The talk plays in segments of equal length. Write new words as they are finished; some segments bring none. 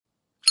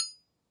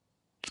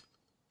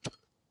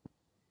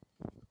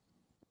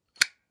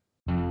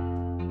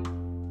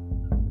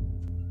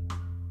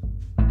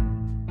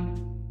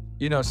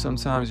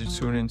Sometimes you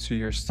tune into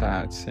your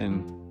stats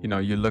and,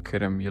 you look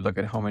at them, you look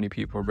at how many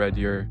people read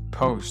your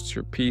posts,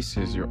 your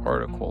pieces, your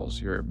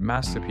articles, your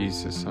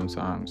masterpieces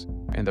sometimes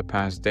in the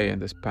past day, in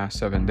this past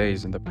 7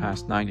 days, in the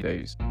past 90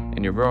 days,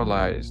 and you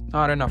realize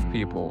not enough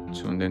people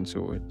tuned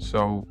into it.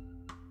 So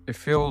it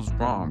feels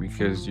wrong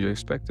because you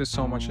expected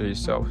so much of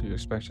yourself, you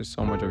expected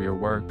so much of your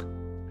work,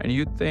 and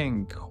you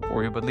think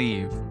or you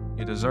believe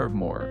you deserve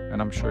more, and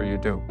I'm sure you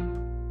do.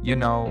 You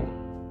know,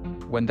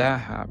 when that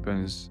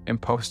happens,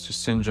 imposter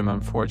syndrome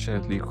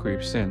unfortunately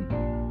creeps in.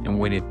 And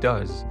when it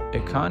does,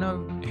 it kind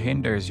of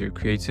hinders your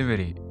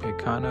creativity. It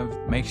kind of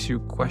makes you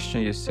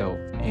question yourself.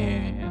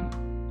 And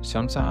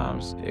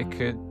sometimes it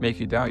could make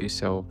you doubt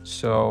yourself.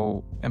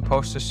 So,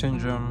 imposter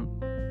syndrome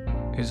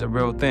is a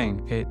real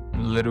thing. It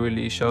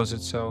literally shows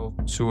itself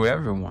to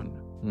everyone,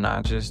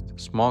 not just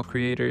small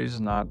creators,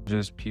 not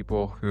just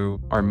people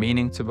who are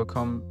meaning to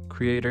become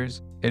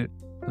creators. It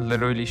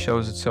literally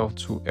shows itself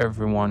to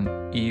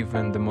everyone,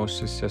 even the most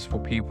successful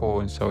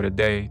people. And so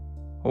today,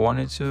 I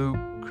wanted to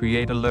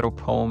create a little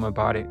poem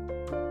about it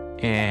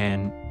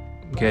and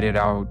get it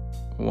out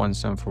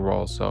once and for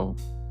all. So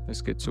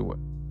let's get to it.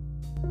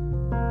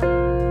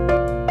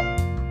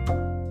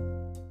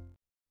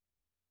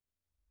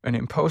 An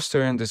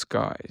imposter in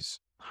disguise,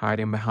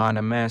 hiding behind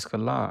a mask of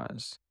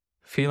lies,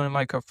 feeling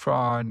like a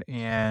fraud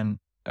and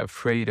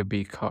afraid to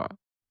be caught.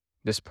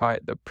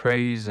 Despite the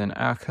praise and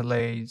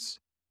accolades,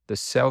 the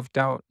self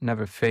doubt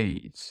never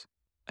fades.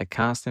 A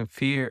constant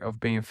fear of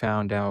being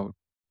found out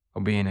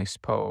or being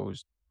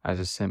exposed as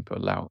a simple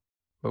lout.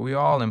 But we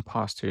all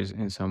imposters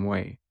in some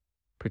way,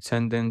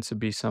 pretending to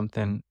be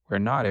something we're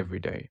not every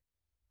day.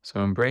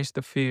 So embrace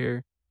the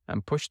fear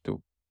and push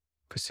through,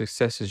 for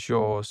success is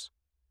yours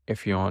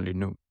if you only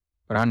knew.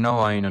 But I know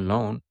I ain't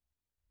alone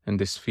in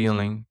this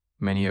feeling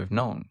many have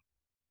known.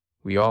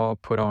 We all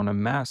put on a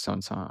mask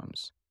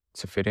sometimes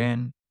to fit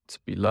in, to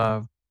be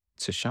loved,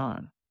 to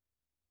shine.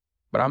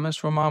 But I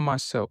must remind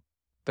myself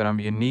that I'm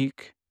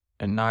unique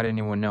and not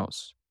anyone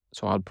else.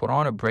 So I'll put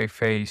on a brave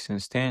face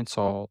and stand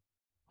tall.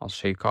 I'll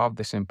shake off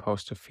this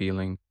imposter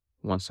feeling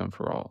once and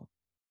for all.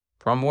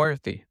 For I'm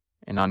worthy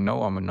and I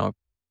know I'm enough.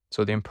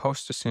 So the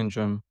imposter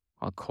syndrome,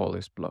 I'll call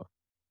this bluff.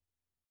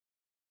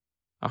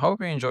 I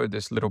hope you enjoyed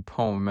this little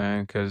poem,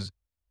 man, because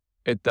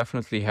it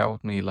definitely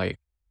helped me like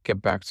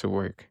get back to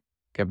work,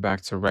 get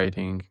back to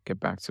writing, get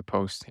back to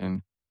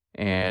posting,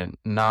 and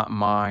not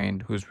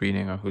mind who's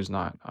reading or who's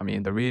not. I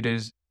mean, the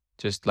readers,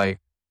 just like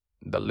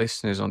the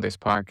listeners on this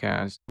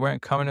podcast,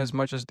 weren't coming as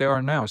much as they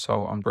are now.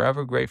 So I'm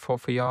forever grateful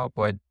for y'all,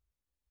 but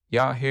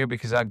y'all here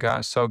because I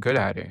got so good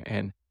at it.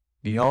 And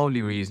the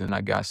only reason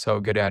I got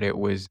so good at it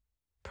was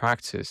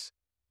practice.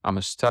 I'm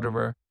a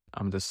stutterer,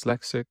 I'm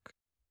dyslexic.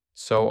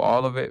 So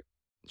all of it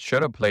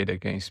should have played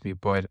against me,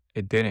 but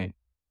it didn't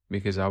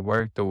because I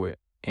worked through it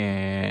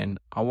and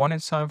I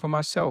wanted something for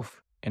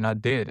myself and I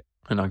did.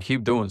 And I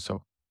keep doing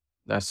so.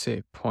 That's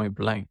it, point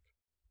blank.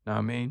 Know what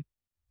I mean?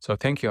 So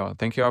thank y'all.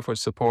 Thank y'all for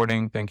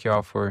supporting. Thank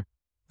y'all for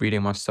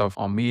reading my stuff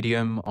on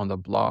Medium, on the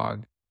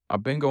blog.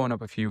 I've been going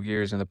up a few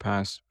years in the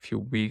past few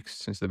weeks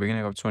since the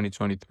beginning of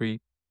 2023.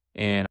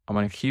 And I'm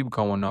going to keep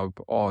going up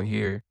all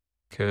year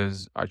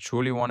because I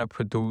truly want to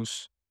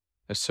produce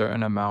a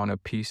certain amount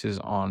of pieces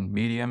on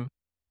Medium.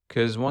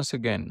 Because once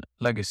again,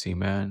 legacy,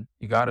 man,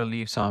 you got to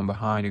leave something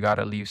behind. You got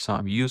to leave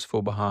something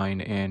useful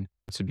behind. And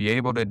to be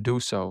able to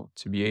do so,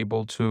 to be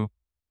able to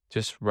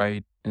just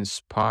write,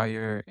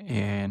 inspire,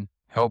 and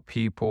help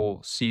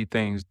people see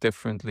things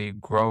differently,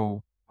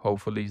 grow,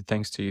 hopefully,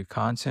 thanks to your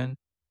content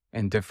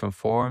in different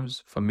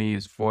forms. For me,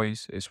 it's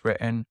voice, it's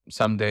written.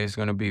 Someday it's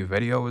going to be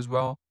video as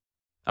well.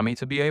 I mean,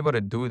 to be able to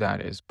do that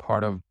is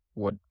part of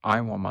what I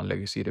want my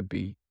legacy to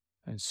be.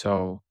 And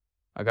so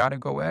I got to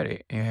go at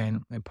it.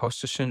 And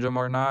imposter syndrome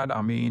or not,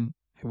 I mean,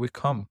 here we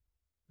come.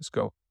 Let's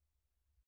go.